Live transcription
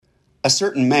A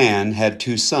certain man had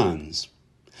 2 sons.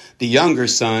 The younger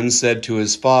son said to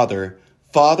his father,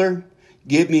 "Father,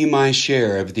 give me my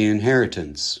share of the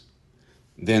inheritance."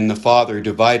 Then the father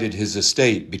divided his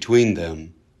estate between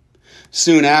them.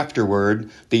 Soon afterward,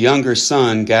 the younger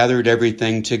son gathered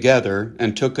everything together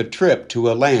and took a trip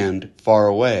to a land far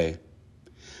away.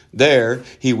 There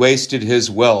he wasted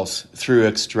his wealth through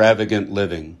extravagant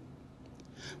living.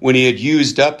 When he had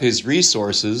used up his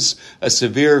resources, a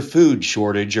severe food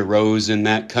shortage arose in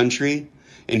that country,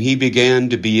 and he began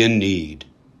to be in need.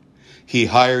 He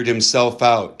hired himself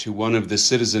out to one of the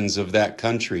citizens of that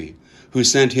country, who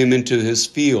sent him into his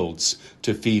fields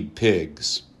to feed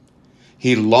pigs.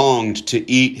 He longed to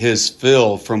eat his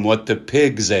fill from what the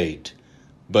pigs ate,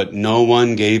 but no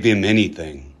one gave him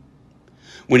anything.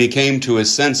 When he came to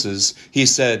his senses, he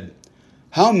said,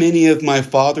 "How many of my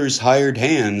father's hired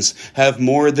hands have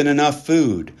more than enough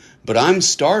food, but I'm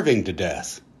starving to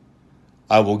death?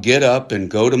 I will get up and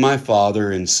go to my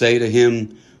father and say to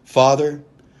him, 'Father,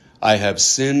 I have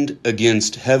sinned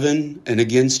against heaven and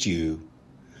against you.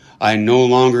 I no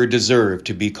longer deserve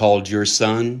to be called your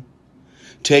son.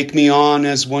 Take me on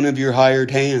as one of your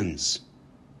hired hands.'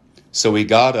 So he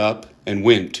got up and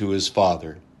went to his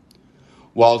father.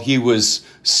 While he was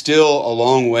still a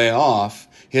long way off,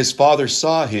 his father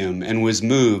saw him and was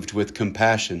moved with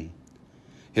compassion.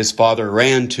 His father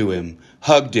ran to him,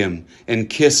 hugged him, and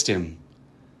kissed him.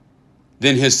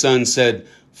 Then his son said,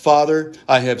 'Father,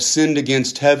 I have sinned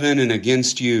against heaven and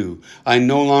against you. I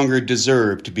no longer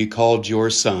deserve to be called your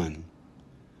son.'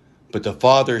 But the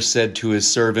father said to his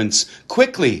servants,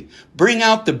 'Quickly, bring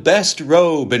out the best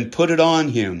robe and put it on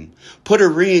him. Put a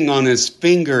ring on his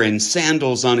finger and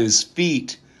sandals on his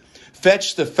feet.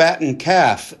 Fetch the fattened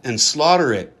calf and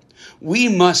slaughter it. We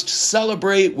must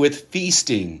celebrate with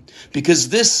feasting, because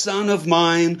this son of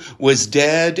mine was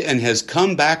dead and has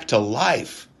come back to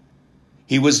life.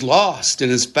 He was lost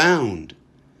and is found.'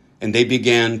 And they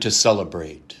began to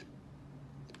celebrate.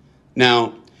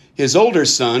 Now, his older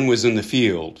son was in the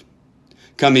field.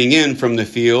 Coming in from the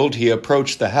field, he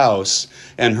approached the house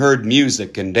and heard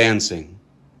music and dancing.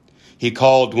 He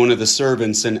called one of the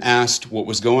servants and asked what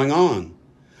was going on.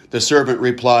 The servant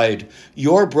replied,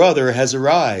 'Your brother has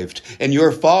arrived, and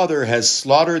your father has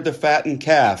slaughtered the fattened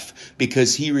calf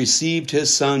because he received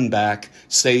his son back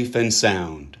safe and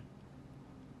sound.'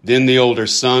 Then the older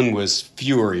son was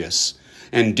furious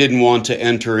and didn't want to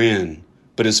enter in,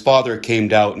 but his father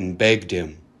came out and begged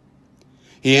him.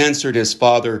 He answered his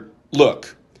father,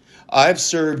 'Look, I've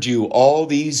served you all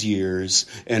these years,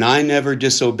 and I never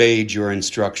disobeyed your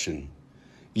instruction.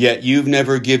 Yet you've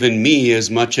never given me as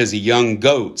much as a young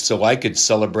goat so I could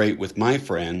celebrate with my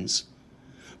friends.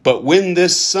 But when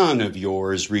this son of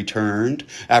yours returned,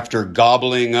 after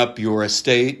gobbling up your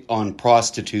estate on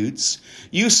prostitutes,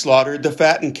 you slaughtered the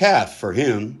fattened calf for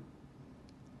him.'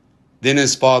 Then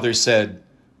his father said,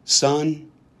 'Son,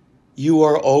 you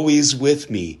are always with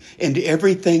me, and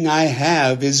everything I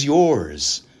have is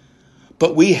yours.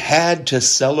 But we had to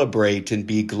celebrate and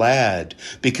be glad,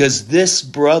 because this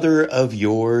brother of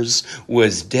yours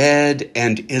was dead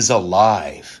and is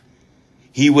alive.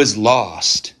 He was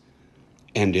lost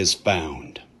and is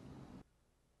found.'"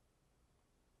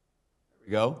 There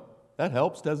we go. That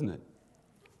helps, doesn't it?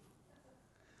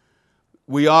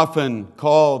 We often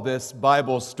call this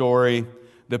Bible story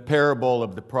the parable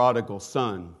of the prodigal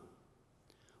son.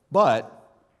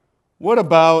 But what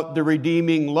about the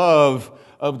redeeming love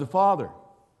of the Father?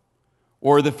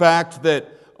 Or the fact that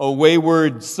a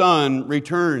wayward son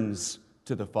returns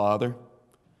to the Father?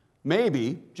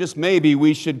 Maybe, just maybe,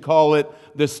 we should call it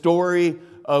the story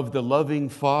of the loving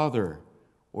Father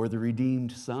or the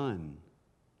redeemed Son.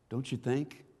 Don't you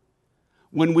think?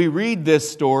 When we read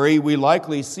this story, we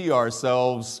likely see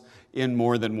ourselves in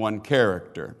more than one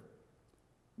character.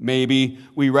 Maybe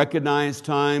we recognize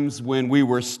times when we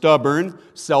were stubborn,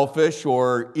 selfish,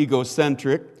 or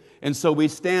egocentric, and so we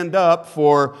stand up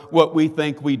for what we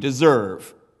think we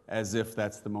deserve, as if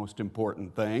that's the most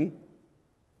important thing.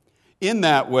 In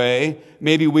that way,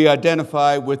 maybe we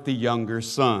identify with the younger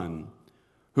son,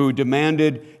 who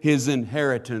demanded his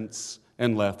inheritance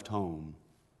and left home.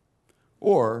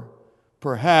 Or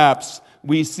perhaps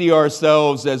we see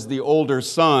ourselves as the older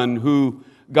son who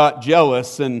got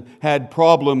jealous and had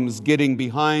problems getting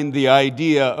behind the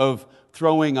idea of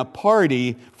throwing a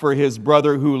party for his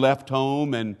brother who left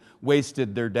home and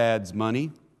wasted their dad's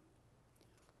money.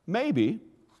 Maybe,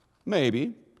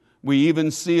 we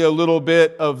even see a little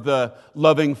bit of the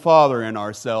loving Father in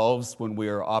ourselves when we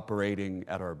are operating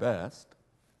at our best.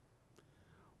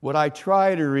 What I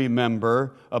try to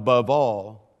remember above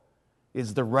all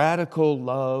is the radical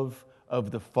love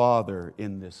of the Father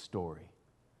in this story.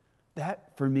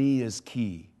 That, for me, is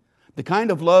key. The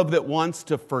kind of love that wants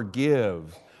to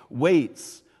forgive,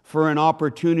 waits for an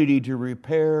opportunity to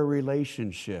repair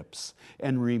relationships,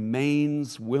 and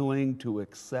remains willing to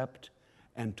accept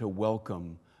and to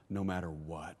welcome no matter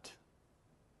what.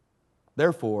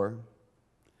 Therefore,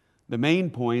 the main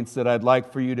points that I'd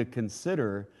like for you to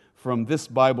consider from this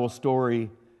Bible story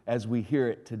as we hear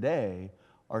it today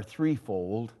are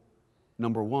threefold.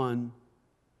 Number one,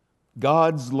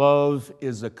 God's love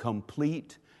is a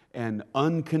complete and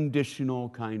unconditional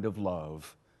kind of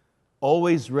love,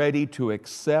 always ready to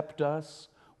accept us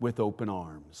with open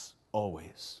arms,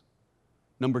 always.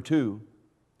 Number two,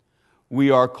 we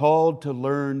are called to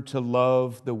learn to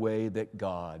love the way that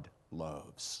God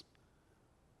loves.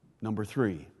 Number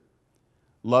three,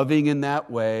 loving in that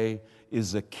way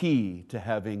is a key to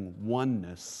having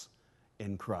oneness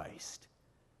in Christ,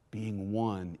 being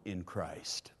one in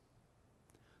Christ.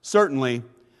 Certainly,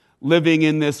 living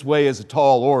in this way is a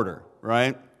tall order,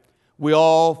 right? We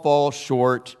all fall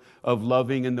short of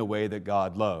loving in the way that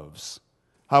God loves.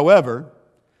 However,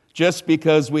 just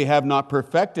because we have not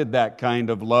perfected that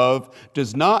kind of love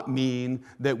does not mean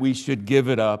that we should give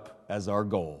it up as our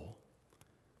goal.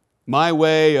 My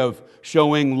way of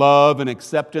showing love and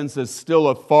acceptance is still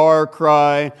a far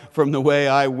cry from the way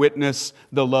I witness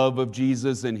the love of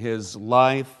Jesus in His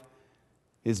life,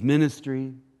 His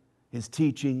ministry, His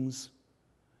teachings,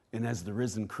 and as the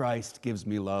risen Christ gives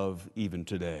me love even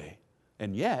today.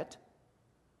 And yet,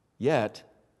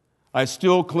 I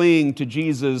still cling to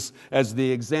Jesus as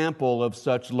the example of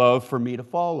such love for me to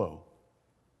follow.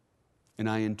 And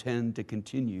I intend to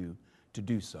continue to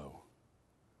do so.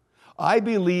 I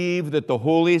believe that the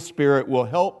Holy Spirit will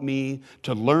help me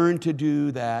to learn to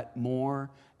do that more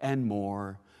and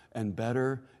more and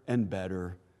better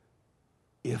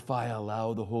if I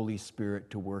allow the Holy Spirit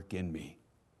to work in me,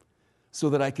 so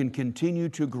that I can continue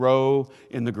to grow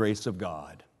in the grace of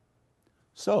God.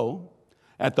 So,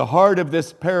 at the heart of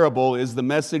this parable is the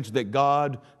message that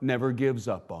God never gives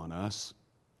up on us.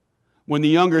 When the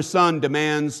younger son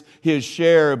demands his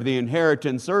share of the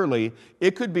inheritance early,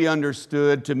 it could be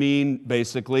understood to mean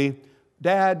basically,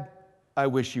 "Dad, I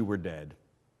wish you were dead."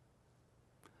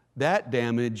 That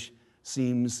damage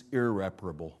seems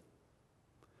irreparable.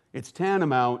 It's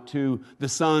tantamount to the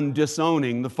son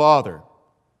disowning the father.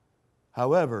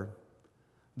 However,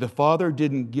 the father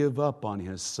didn't give up on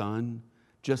his son,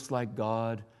 just like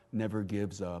God never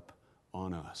gives up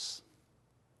on us.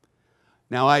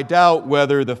 Now, I doubt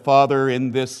whether the father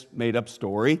in this made-up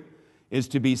story is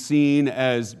to be seen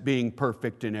as being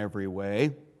perfect in every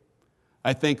way.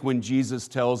 I think when Jesus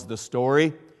tells the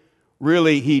story,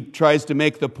 really he tries to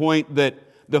make the point that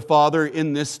the father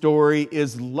in this story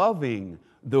is loving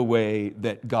the way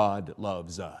that God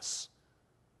loves us.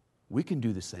 We can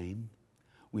do the same.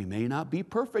 We may not be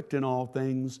perfect in all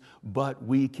things, but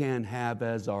we can have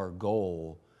as our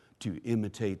goal to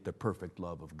imitate the perfect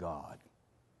love of God.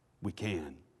 We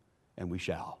can, and we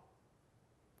shall.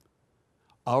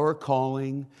 Our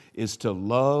calling is to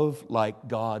love like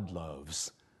God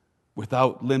loves,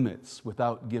 without limits,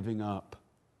 without giving up.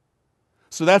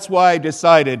 So that's why I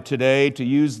decided today to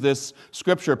use this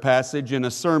scripture passage in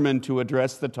a sermon to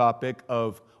address the topic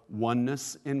of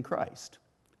oneness in Christ.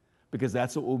 Because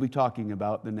that's what we'll be talking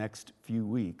about the next few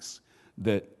weeks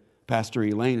that Pastor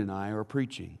Elaine and I are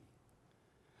preaching.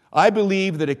 I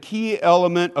believe that a key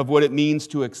element of what it means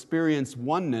to experience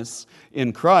oneness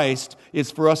in Christ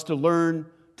is for us to learn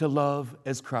to love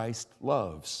as Christ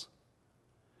loves.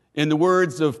 In the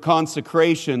words of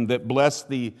consecration that bless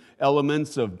the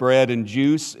elements of bread and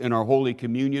juice in our Holy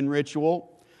Communion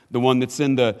ritual, the one that's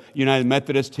in the United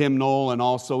Methodist hymnal and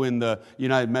also in the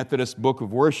United Methodist Book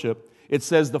of Worship, it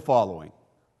says the following: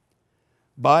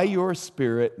 "By your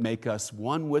Spirit make us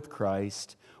one with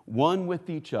Christ, one with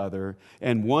each other,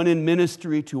 and one in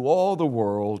ministry to all the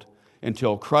world,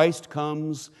 until Christ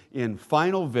comes in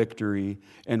final victory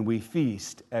and we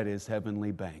feast at His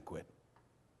heavenly banquet."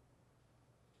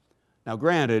 Now,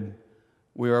 granted,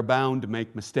 we are bound to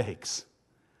make mistakes.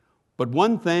 But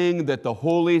one thing that the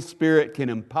Holy Spirit can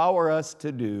empower us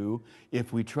to do,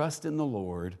 if we trust in the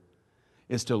Lord,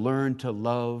 is to learn to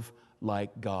love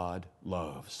like God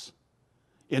loves.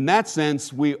 In that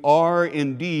sense, we are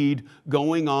indeed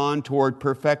going on toward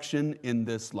perfection in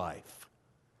this life.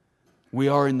 We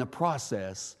are in the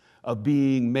process of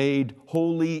being made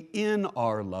holy in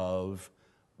our love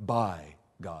by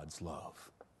God's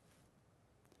love.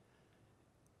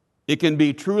 It can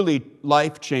be truly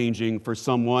life-changing for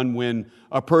someone when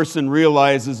a person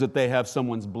realizes that they have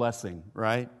someone's blessing,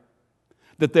 right?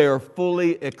 That they are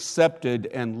fully accepted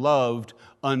and loved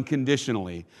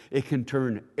unconditionally. It can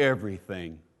turn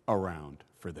everything around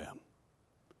for them.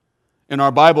 In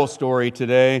our Bible story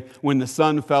today, when the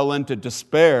son fell into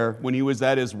despair when he was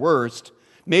at his worst,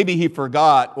 maybe he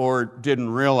forgot or didn't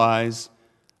realize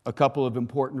a couple of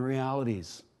important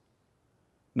realities.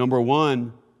 Number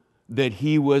one, that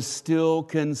he was still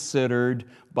considered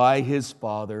by his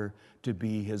father to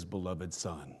be his beloved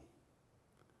son.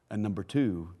 And number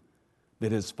two,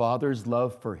 that his father's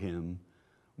love for him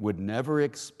would never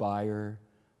expire,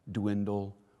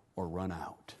 dwindle, or run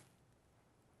out.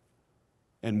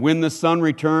 And when the son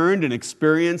returned and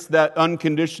experienced that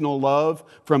unconditional love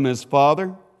from his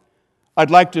father,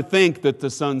 I'd like to think that the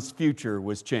son's future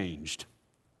was changed.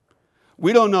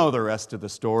 We don't know the rest of the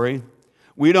story.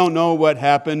 We don't know what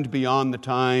happened beyond the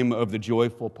time of the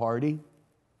joyful party.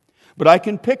 But I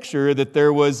can picture that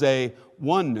there was a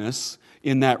oneness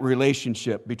in that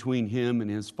relationship between him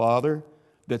and his father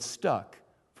that stuck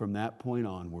from that point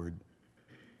onward.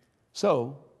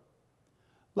 So,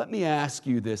 let me ask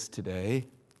you this today.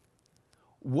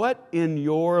 What in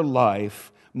your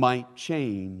life might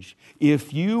change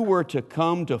if you were to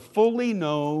come to fully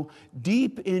know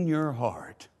deep in your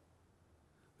heart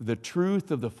the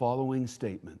truth of the following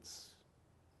statements?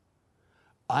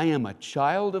 I am a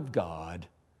child of God,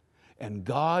 and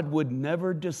God would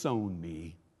never disown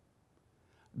me.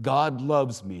 God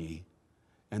loves me,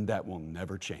 and that will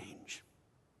never change.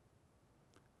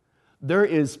 There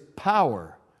is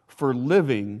power for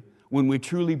living when we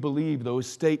truly believe those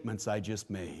statements I just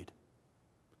made.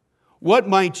 What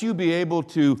might you be able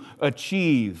to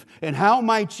achieve, and how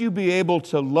might you be able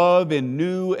to love in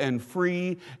new and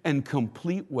free and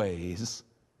complete ways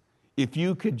if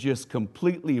you could just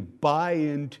completely buy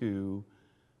into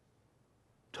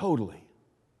totally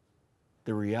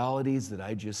the realities that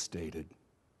I just stated?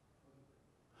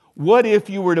 What if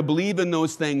you were to believe in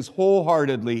those things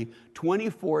wholeheartedly,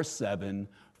 24/7,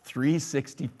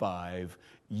 365,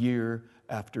 year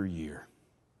after year?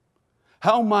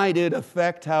 How might it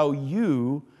affect how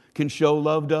you can show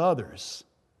love to others?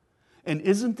 And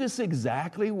isn't this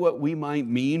exactly what we might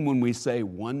mean when we say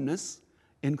oneness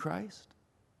in Christ?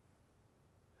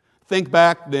 Think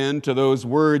back then to those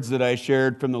words that I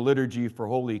shared from the liturgy for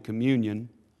Holy Communion.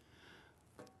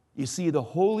 You see, the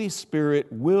Holy Spirit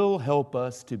will help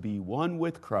us to be one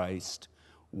with Christ,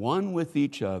 one with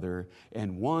each other,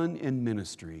 and one in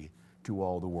ministry to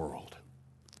all the world.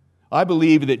 I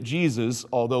believe that Jesus,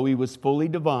 although he was fully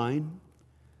divine,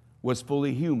 was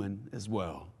fully human as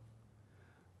well.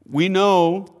 We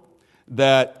know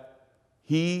that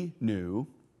he knew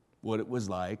what it was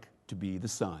like to be the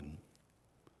Son,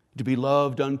 to be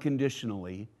loved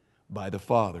unconditionally by the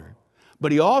Father.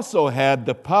 But he also had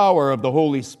the power of the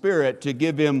Holy Spirit to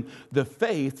give him the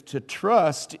faith to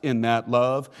trust in that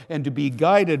love and to be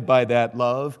guided by that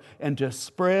love and to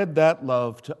spread that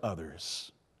love to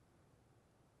others.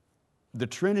 The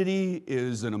Trinity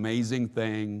is an amazing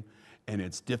thing, and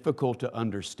it's difficult to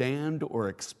understand or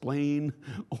explain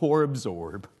or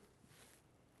absorb.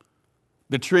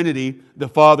 The Trinity, the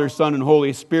Father, Son, and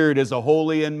Holy Spirit, is a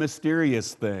holy and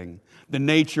mysterious thing, the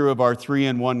nature of our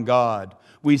three-in-one God.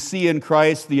 We see in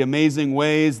Christ the amazing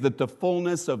ways that the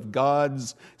fullness of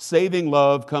God's saving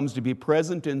love comes to be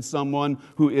present in someone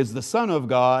who is the Son of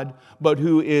God, but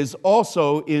who is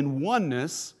also in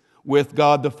oneness with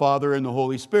God the Father and the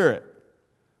Holy Spirit.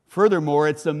 Furthermore,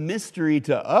 it's a mystery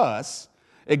to us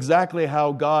exactly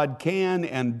how God can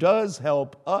and does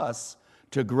help us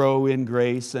to grow in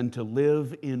grace and to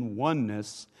live in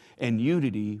oneness and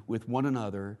unity with one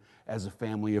another as a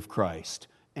family of Christ.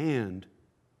 And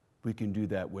we can do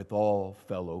that with all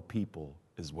fellow people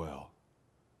as well.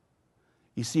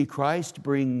 You see, Christ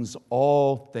brings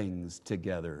all things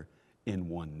together in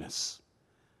oneness,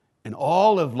 and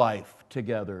all of life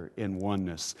together in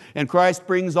oneness. And Christ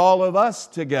brings all of us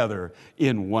together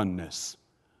in oneness.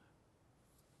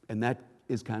 And that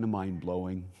is kind of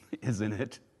mind-blowing, isn't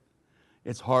it?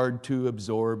 It's hard to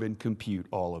absorb and compute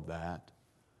all of that.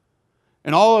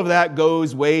 And all of that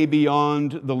goes way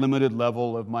beyond the limited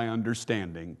level of my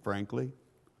understanding, frankly.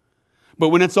 But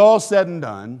when it's all said and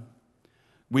done,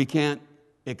 we can't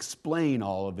explain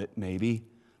all of it, maybe,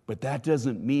 but that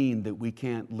doesn't mean that we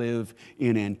can't live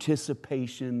in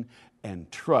anticipation and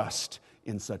trust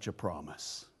in such a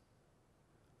promise.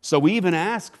 So we even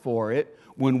ask for it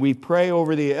when we pray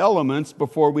over the elements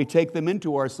before we take them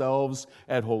into ourselves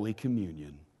at Holy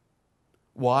Communion.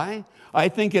 Why? I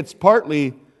think it's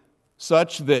partly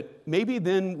such that maybe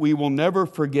then we will never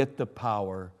forget the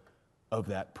power of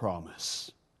that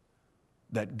promise.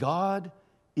 That God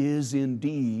is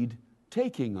indeed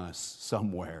taking us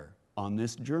somewhere on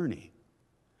this journey.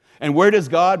 And where does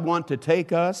God want to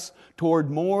take us? Toward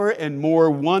more and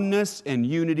more oneness and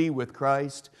unity with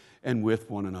Christ and with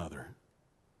one another.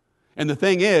 And the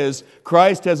thing is,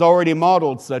 Christ has already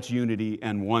modeled such unity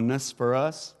and oneness for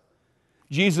us.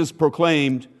 Jesus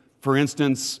proclaimed, for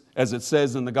instance, as it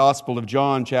says in the Gospel of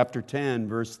John, chapter 10,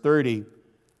 verse 30,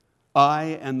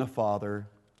 "I and the Father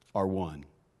are one."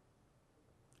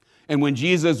 And when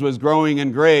Jesus was growing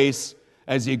in grace,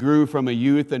 as he grew from a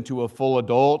youth into a full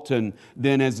adult, and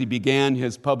then as he began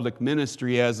his public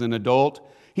ministry as an adult,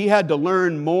 he had to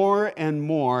learn more and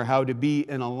more how to be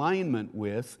in alignment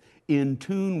with, in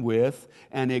tune with,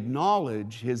 and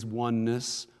acknowledge his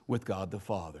oneness with God the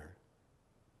Father.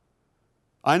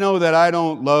 I know that I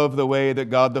don't love the way that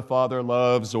God the Father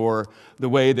loves or the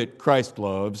way that Christ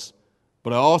loves,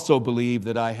 but I also believe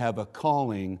that I have a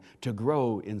calling to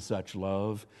grow in such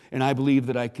love, and I believe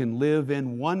that I can live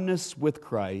in oneness with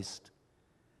Christ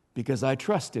because I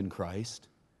trust in Christ,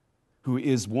 who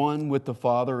is one with the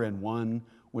Father and one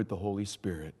with the Holy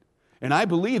Spirit. And I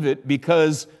believe it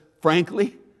because,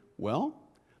 frankly,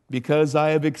 because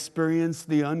I have experienced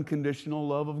the unconditional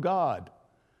love of God.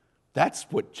 That's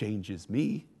what changes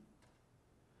me.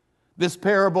 This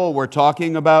parable we're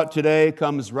talking about today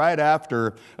comes right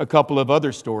after a couple of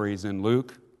other stories in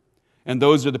Luke, and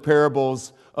those are the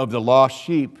parables of the lost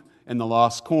sheep and the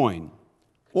lost coin.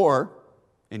 Or,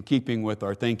 in keeping with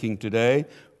our thinking today,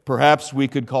 perhaps we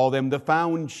could call them the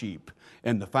found sheep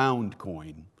and the found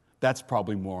coin. That's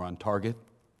probably more on target.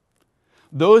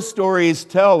 Those stories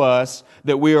tell us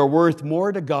that we are worth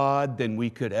more to God than we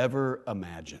could ever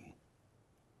imagine.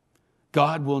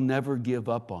 God will never give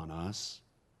up on us.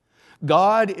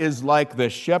 God is like the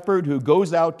shepherd who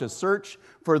goes out to search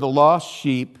for the lost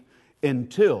sheep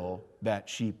until that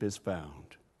sheep is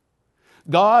found.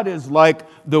 God is like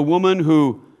the woman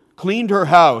who cleaned her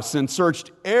house and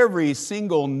searched every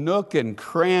single nook and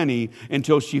cranny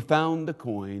until she found the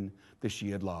coin that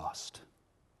she had lost.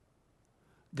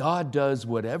 God does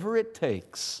whatever it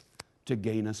takes to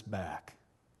gain us back.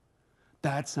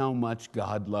 That's how much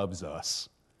God loves us.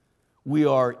 We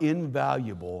are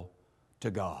invaluable to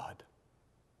God.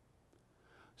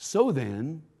 So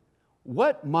then,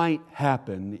 what might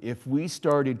happen if we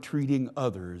started treating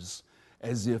others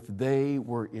as if they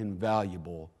were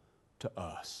invaluable to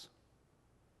us?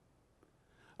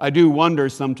 I do wonder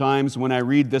sometimes when I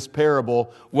read this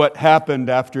parable what happened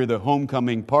after the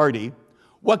homecoming party.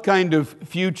 What kind of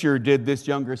future did this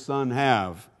younger son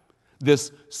have?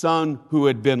 This son who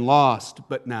had been lost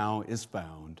but now is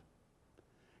found.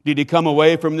 Did he come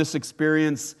away from this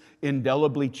experience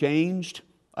indelibly changed?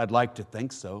 I'd like to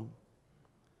think so.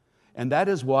 And that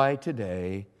is why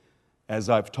today, as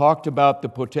I've talked about the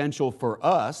potential for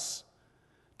us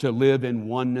to live in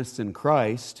oneness in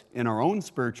Christ in our own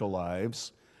spiritual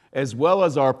lives, as well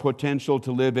as our potential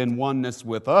to live in oneness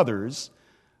with others,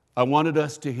 I wanted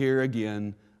us to hear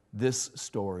again this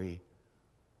story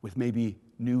with maybe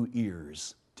new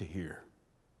ears to hear.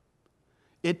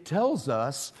 It tells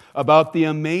us about the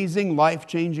amazing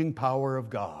life-changing power of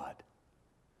God.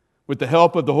 With the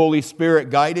help of the Holy Spirit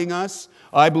guiding us,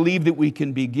 I believe that we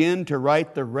can begin to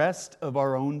write the rest of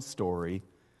our own story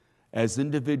as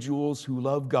individuals who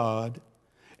love God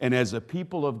and as a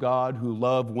people of God who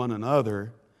love one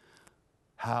another.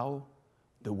 How?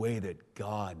 The way that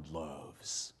God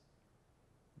loves.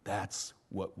 That's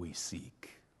what we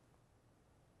seek.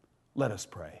 Let us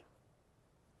pray.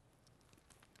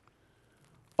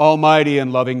 Almighty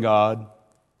and loving God,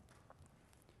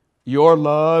 your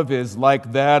love is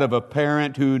like that of a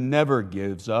parent who never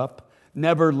gives up,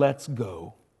 never lets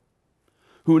go,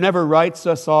 who never writes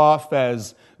us off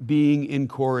as being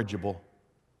incorrigible.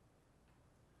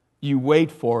 You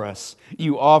wait for us,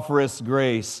 you offer us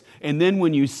grace, and then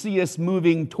when you see us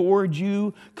moving towards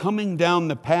you, coming down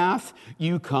the path,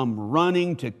 you come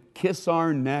running to kiss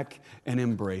our neck and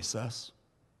embrace us.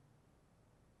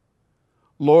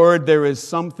 Lord, there is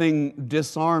something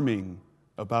disarming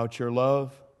about your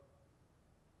love.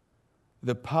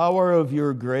 The power of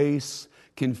your grace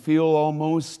can feel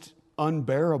almost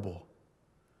unbearable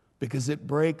because it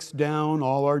breaks down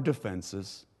all our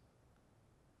defenses.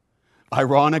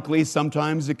 Ironically,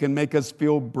 sometimes it can make us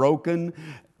feel broken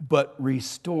but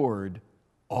restored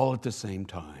all at the same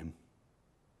time.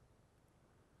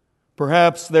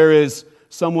 Perhaps there is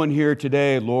someone here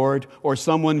today, Lord, or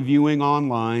someone viewing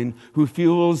online who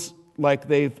feels like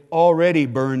they've already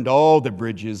burned all the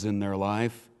bridges in their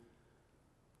life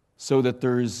so that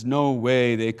there's no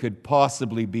way they could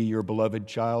possibly be your beloved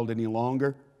child any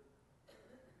longer.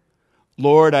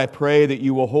 Lord, I pray that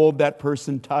you will hold that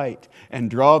person tight and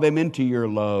draw them into your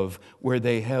love where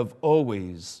they have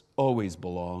always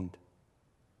belonged.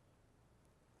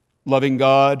 Loving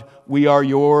God, we are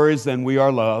yours and we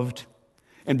are loved.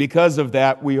 And because of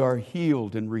that, we are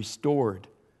healed and restored.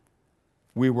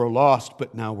 We were lost,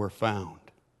 but now we're found.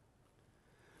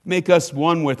 Make us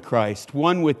one with Christ,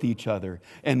 one with each other,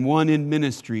 and one in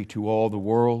ministry to all the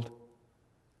world.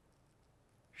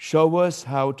 Show us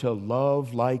how to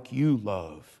love like you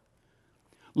love.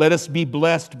 Let us be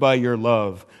blessed by your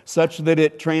love, such that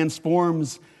it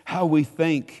transforms how we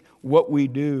think, what we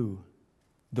do,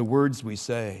 the words we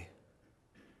say.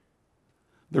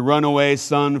 The runaway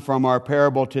son from our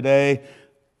parable today,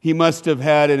 he must have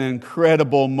had an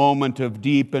incredible moment of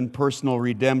deep and personal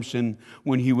redemption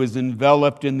when he was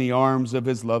enveloped in the arms of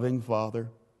his loving Father.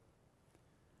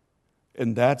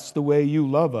 And that's the way you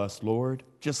love us, Lord,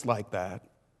 just like that.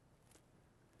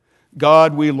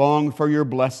 God, we long for your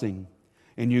blessing,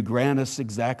 and you grant us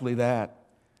exactly that.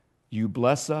 You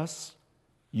bless us,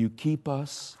 you keep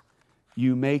us,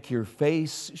 you make your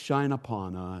face shine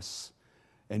upon us,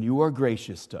 and you are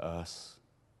gracious to us.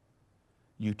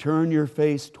 You turn your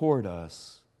face toward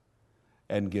us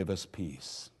and give us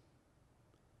peace.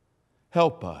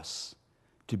 Help us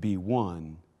to be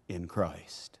one in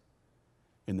Christ.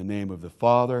 In the name of the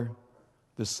Father,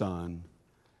 the Son,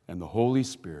 and the Holy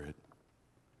Spirit.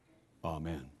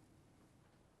 Amen.